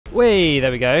Whee,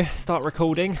 there we go. Start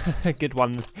recording. Good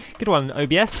one. Good one,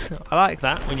 OBS. I like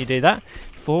that when you do that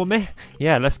for me.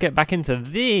 Yeah, let's get back into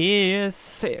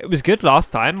this. It was good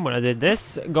last time when I did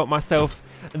this. Got myself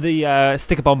the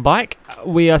sticker bomb bike.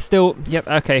 We are still... Yep,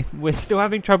 okay. We're still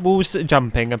having troubles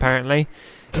jumping, apparently.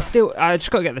 It's still... I just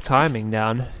got to get the timing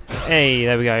down. Hey,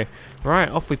 there we go. Right,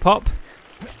 off we pop.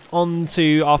 On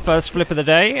to our first flip of the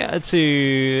day.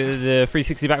 To the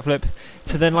 360 backflip.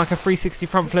 To then like a 360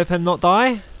 front flip and not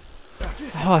die.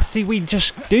 Oh, see, we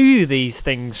just do these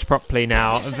things properly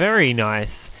now. Very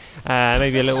nice.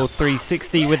 Maybe a little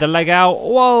 360 with the leg out.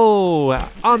 Whoa!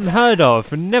 Unheard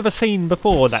of. Never seen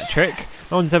before that trick.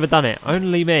 No one's ever done it.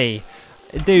 Only me.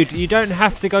 Dude, you don't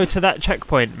have to go to that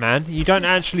checkpoint, man. You don't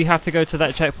actually have to go to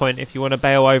that checkpoint if you want to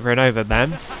bail over and over,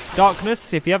 man.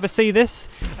 Darkness, if you ever see this,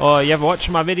 or you ever watch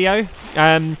my video,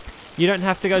 you don't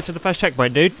have to go to the first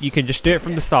checkpoint, dude. You can just do it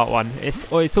from the start one.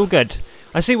 It's all good.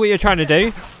 I see what you're trying to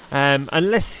do.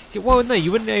 Unless... Well, no,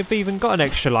 you wouldn't have even got an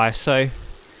extra life, so...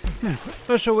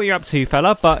 Not sure what you're up to,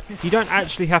 fella, but you don't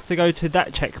actually have to go to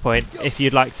that checkpoint if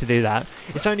you'd like to do that.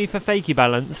 It's only for fakie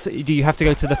balance. Do you have to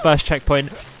go to the first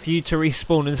checkpoint for you to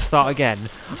respawn and start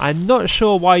again? I'm not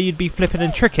sure why you'd be flipping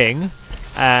and tricking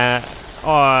and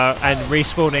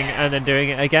respawning and then doing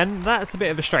it again. That's a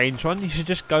bit of a strange one. You should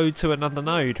just go to another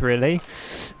node, really.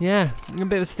 Yeah, a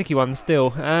bit of a sticky one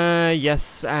still.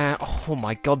 Yes. Oh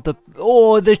my god, the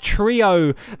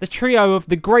trio of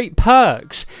the great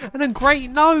perks and a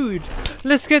great node.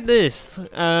 Let's get this.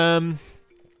 Does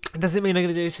it mean I'm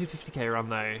gonna do a 250k run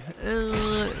though?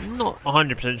 Not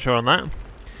 100% sure on that.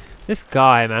 This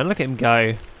guy, man, look at him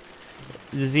go.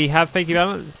 Does he have fakie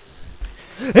balance?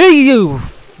 Hey, you!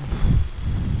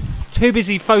 Too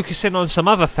busy focusing on some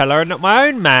other fella and not my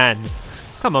own man.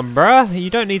 Come on, bruh.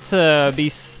 You don't need to be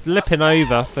slipping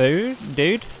over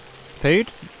dude.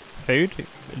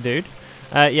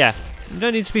 Yeah. You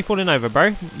don't need to be falling over,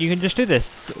 bro. You can just do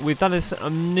this. We've done this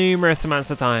numerous amounts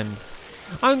of times.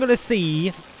 I'm going to see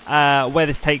where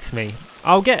this takes me.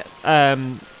 I'll get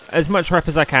as much rep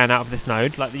as I can out of this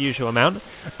node, like the usual amount,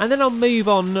 and then I'll move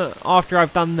on after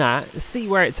I've done that, see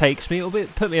where it takes me. It'll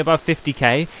put me above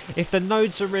 50k. If the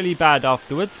nodes are really bad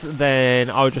afterwards, then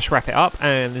I'll just wrap it up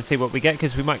and then see what we get,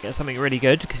 because we might get something really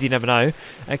good, because you never know.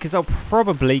 Because I'll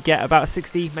probably get about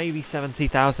 60, maybe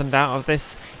 70,000 out of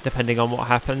this, depending on what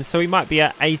happens. So we might be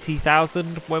at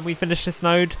 80,000 when we finish this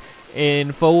node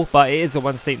in full, but it is a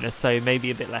one steepness, so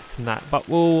maybe a bit less than that. But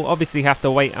we'll obviously have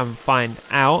to wait and find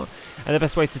out. And the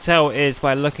best way to tell is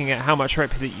by looking at how much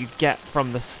rep that you get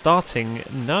from the starting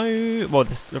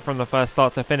from the first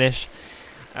start to finish.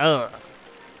 Oh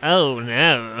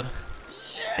no.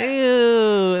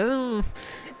 Ew.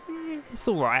 It's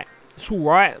alright. It's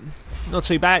alright. Not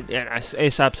too bad. Yeah,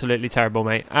 it's absolutely terrible,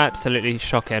 mate. Absolutely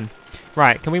shocking.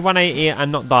 Right, can we 180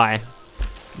 and not die?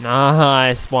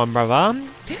 Nice one, brother.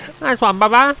 Nice one,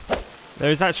 brother. There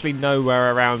is actually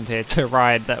nowhere around here to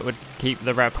ride that would keep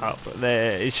the rep up.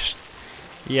 It's just,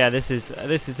 yeah, this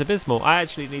is abysmal. I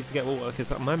actually need to get water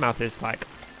because my mouth is like.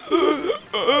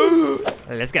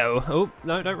 Let's go. Oh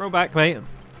no, don't roll back, mate.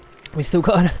 We still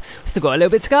got a little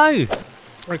bit to go.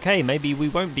 Okay, maybe we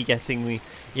won't be getting the.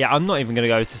 Yeah, I'm not even gonna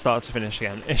go to start to finish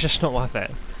again. It's just not worth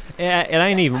it.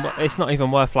 It's not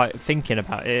even worth like thinking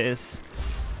about. It is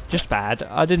just bad.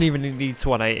 I didn't even need to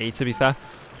 180, to be fair.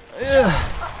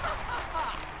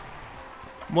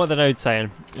 What are the nodes saying?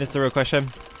 Is the real question.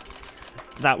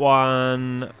 That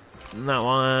one.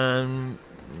 I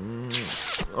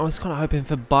was kind of hoping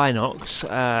for Binox.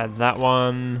 That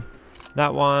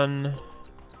one.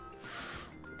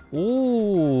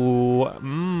 Ooh.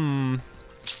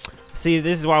 See,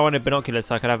 this is why I wanted binoculars,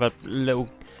 so I could have a little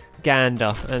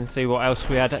gander and see what else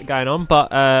we had going on. But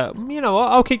you know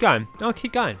what? I'll keep going.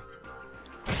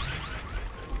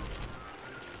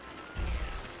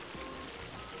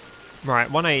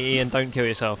 Right, 180 and don't kill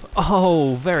yourself.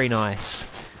 Oh, very nice.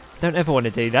 Don't ever want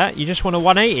to do that. You just want to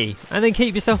 180 and then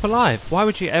keep yourself alive. Why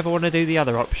would you ever want to do the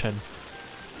other option?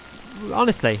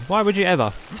 Honestly, why would you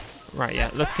ever? Right,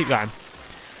 yeah, let's keep going.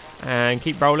 And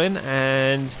keep rolling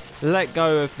and let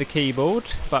go of the keyboard,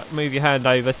 but move your hand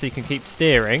over so you can keep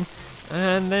steering.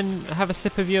 And then have a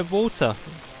sip of your water,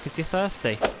 because you're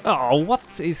thirsty. Oh,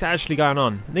 what is actually going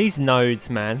on? These nodes,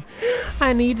 man.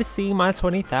 I need to see my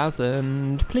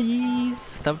 20,000,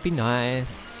 please. That would be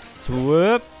nice.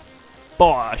 Whoop.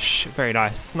 Bosh. Very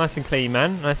nice. Nice and clean,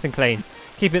 man. Nice and clean.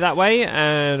 Keep it that way,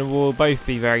 and we'll both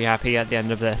be very happy at the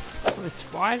end of this.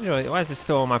 Why is this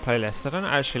still on my playlist? I don't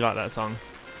actually like that song.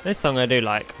 This song I do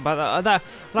like, but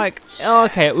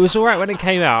okay, it was alright when it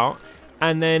came out,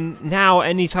 and then now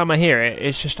anytime I hear it,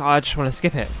 it's just, I just want to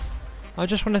skip it. I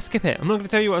just want to skip it. I'm not going to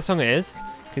tell you what song it is,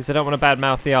 because I don't want to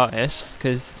badmouth the artist,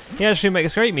 because he actually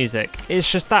makes great music. It's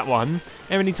just that one,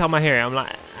 every time I hear it, I'm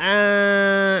like,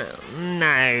 no,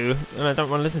 and I don't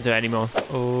want to listen to it anymore.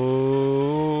 Oh,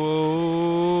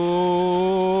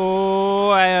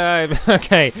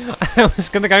 okay, I was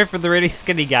going to go for the really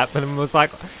skinny gap, and was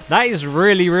like, that is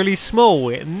really, really small.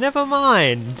 Never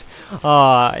mind.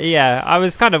 Yeah, I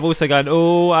was kind of also going,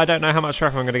 oh, I don't know how much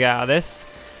traffic I'm going to get out of this.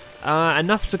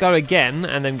 Enough to go again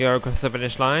and then go across the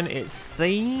finish line, it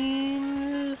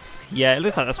seems. Yeah, it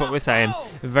looks like that's what we're saying.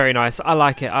 Very nice. I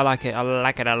like it. I like it. I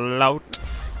like it a lot.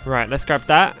 Right, let's grab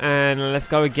that and let's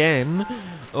go again.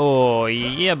 Oh,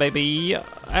 yeah, baby.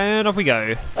 And off we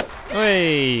go.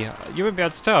 Hey, you wouldn't be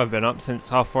able to tell I've been up since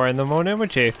 4:30 in the morning,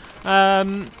 would you?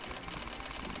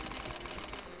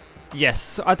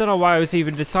 Yes, I don't know why I was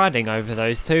even deciding over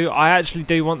those two. I actually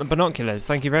do want the binoculars.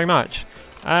 Thank you very much.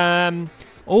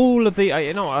 All of the...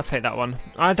 you know what, I'll take that one.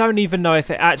 I don't even know if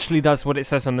it actually does what it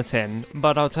says on the tin,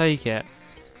 but I'll take it.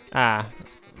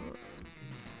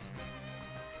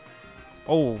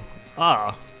 Oh.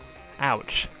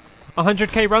 Ouch.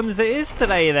 100k runs it is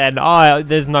today then.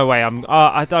 There's no way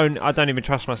I don't even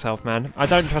trust myself, man. I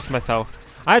don't trust myself.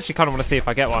 I actually kind of want to see if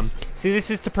I get one. See,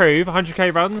 this is to prove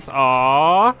 100k runs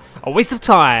are a waste of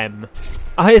time.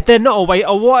 They're not a waste.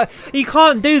 What? You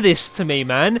can't do this to me,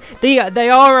 man. They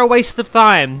are a waste of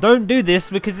time. Don't do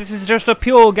this because this is just a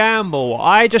pure gamble.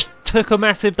 I just took a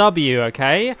massive W,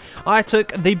 okay? I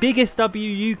took the biggest W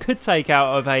you could take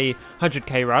out of a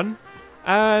 100k run.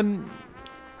 And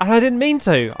I didn't mean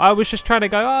to. I was just trying to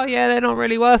go, oh yeah, they're not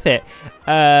really worth it.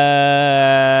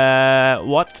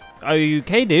 What?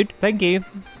 Okay, dude. Thank you.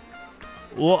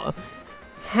 What?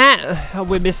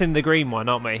 We're missing the green one,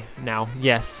 aren't we? Now,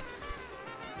 yes.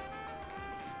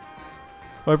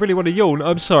 I really want to yawn.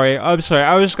 I'm sorry. I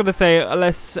was going to say,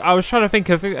 I was trying to think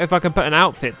of if I can put an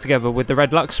outfit together with the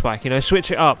red Lux Spike, you know, switch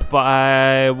it up.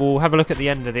 But we'll have a look at the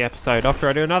end of the episode after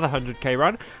I do another 100k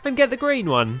run and get the green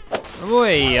one.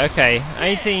 Oi, okay.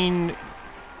 18...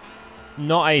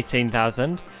 Not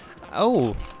 18,000.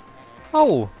 Oh.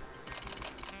 Oh.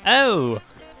 Oh.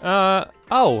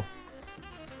 Oh.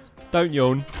 Don't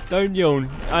yawn. Don't yawn.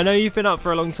 I know you've been up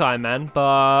for a long time, man,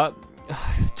 but...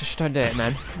 just don't do it,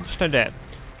 man. Just don't do it.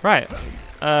 Right,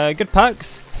 good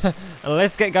perks.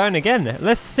 Let's get going again.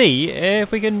 Let's see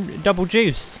if we can double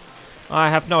juice.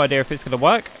 I have no idea if it's going to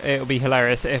work. It'll be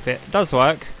hilarious if it does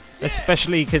work.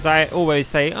 Especially because I always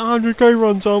say 100k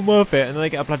runs aren't worth it, and then they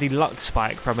get a bloody Lux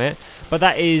Spike from it. But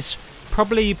that is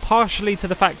probably partially to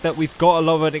the fact that we've got a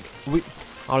lot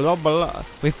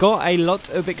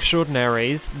of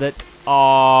extraordinaries that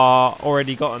are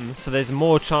already gotten, so there's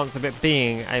more chance of it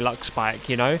being a Lux Spike,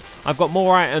 you know? I've got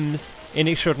more items in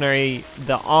Extraordinary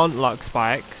that aren't Lux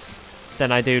Spikes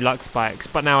than I do Lux Spikes,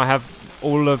 but now I have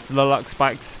all of the Lux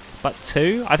Spikes but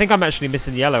 2. I think I'm actually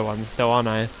missing the yellow ones still, aren't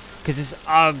I? Because it's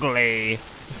ugly.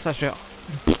 It's such a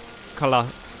colour.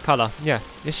 Yeah,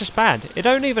 it's just bad. It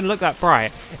don't even look that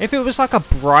bright. If it was like a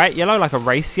bright yellow, like a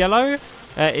race yellow,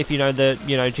 if you know the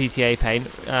GTA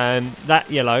paint, that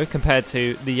yellow compared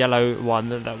to the yellow one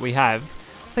that we have,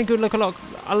 I think it would look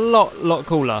a lot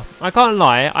cooler. I can't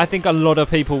lie, I think a lot of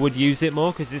people would use it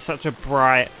more because it's such a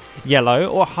bright yellow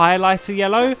or highlighter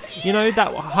yellow. You know,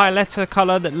 that highlighter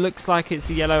colour that looks like it's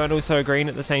a yellow and also a green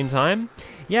at the same time.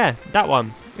 Yeah, that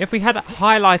one. If we had a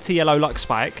highlighter yellow Lux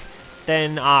Spike,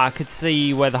 then I could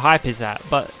see where the hype is at.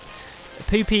 But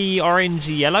poopy orange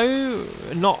yellow,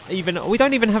 we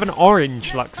don't even have an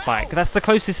orange Lux Spike. That's the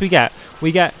closest we get.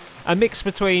 We get a mix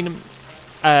between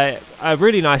a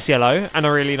really nice yellow and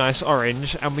a really nice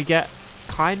orange, and we get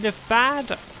kind of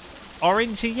bad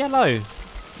orangey yellow.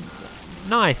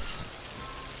 Nice.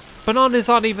 Bananas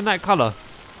aren't even that colour.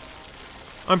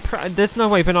 There's no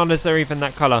way bananas are even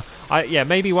that colour. Yeah,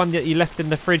 maybe one that you left in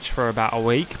the fridge for about a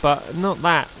week, but not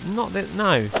that.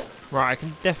 No. Right, I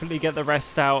can definitely get the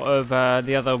rest out of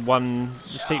the other one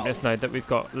steepness node that we've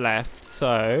got left.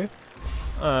 So,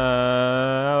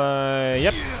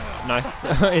 yep, nice.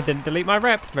 It didn't delete my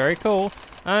rep. Very cool.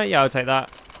 Yeah, I'll take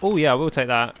that. Oh yeah, we'll take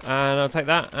that, and I'll take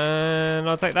that, and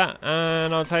I'll take that,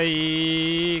 and I'll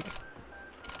take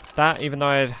that. Even though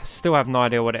I still have no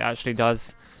idea what it actually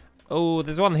does. Oh,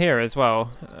 there's one here as well.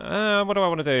 What do I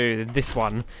want to do? This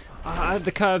one.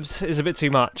 The curves is a bit too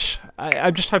much.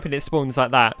 I'm just hoping it spawns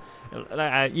like that.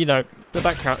 You know, the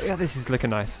background. Yeah, this is looking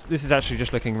nice. This is actually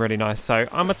just looking really nice. So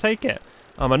I'm going to take it.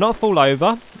 I'm going to not fall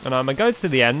over. And I'm going to go to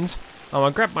the end. I'm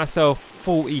going to grab myself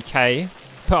 40k.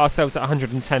 Put ourselves at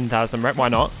 110,000 rep. Why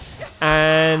not?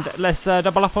 And let's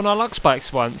double up on our Lux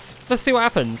Spikes once. Let's see what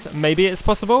happens. Maybe it's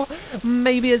possible.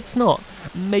 Maybe it's not.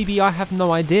 Maybe I have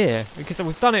no idea. Because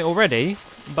we've done it already.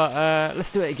 But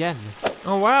let's do it again.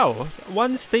 Oh wow,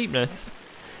 1 steepness.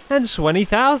 And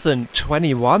 20,000,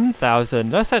 21,000.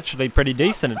 That's actually pretty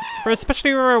decent.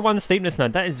 Especially for a 1 steepness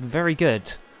node, that is very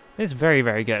good. It's very,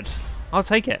 very good. I'll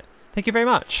take it. Thank you very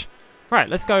much. Right,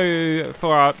 let's go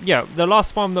for our... Yeah, the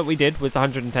last one that we did was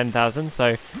 110,000,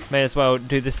 so may as well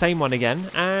do the same one again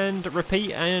and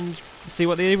repeat and see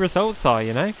what the results are,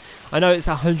 you know? I know it's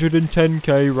a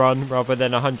 110k run rather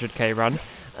than a 100k run,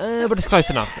 but it's close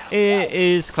enough. It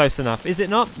is close enough. Is it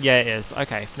not? Yeah, it is.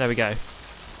 Okay, there we go.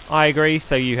 I agree,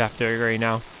 so you have to agree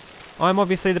now. I'm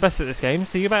obviously the best at this game,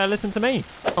 so you better listen to me.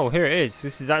 Oh, here it is.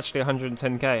 This is actually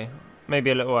 110k.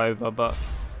 Maybe a little over, but...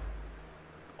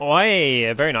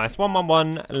 Oi, very nice.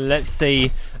 111. Let's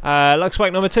see. Luck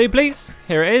spike number 2, please.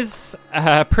 Here it is.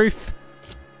 Proof.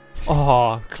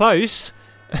 Oh, close.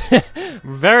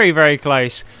 Very, very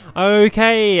close.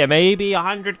 Okay, maybe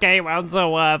 100k rounds are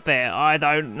worth it. I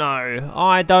don't know.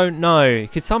 I don't know.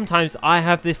 Because sometimes I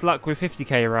have this luck with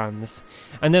 50k runs.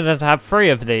 And then I'd have 3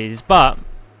 of these. But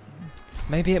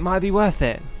maybe it might be worth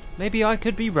it. Maybe I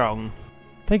could be wrong.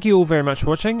 Thank you all very much for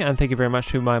watching, and thank you very much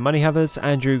to my money havers,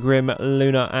 Andrew, Grim,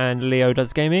 Luna, and Leo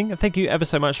Does Gaming. Thank you ever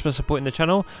so much for supporting the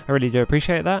channel. I really do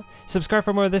appreciate that. Subscribe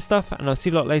for more of this stuff, and I'll see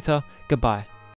you a lot later. Goodbye.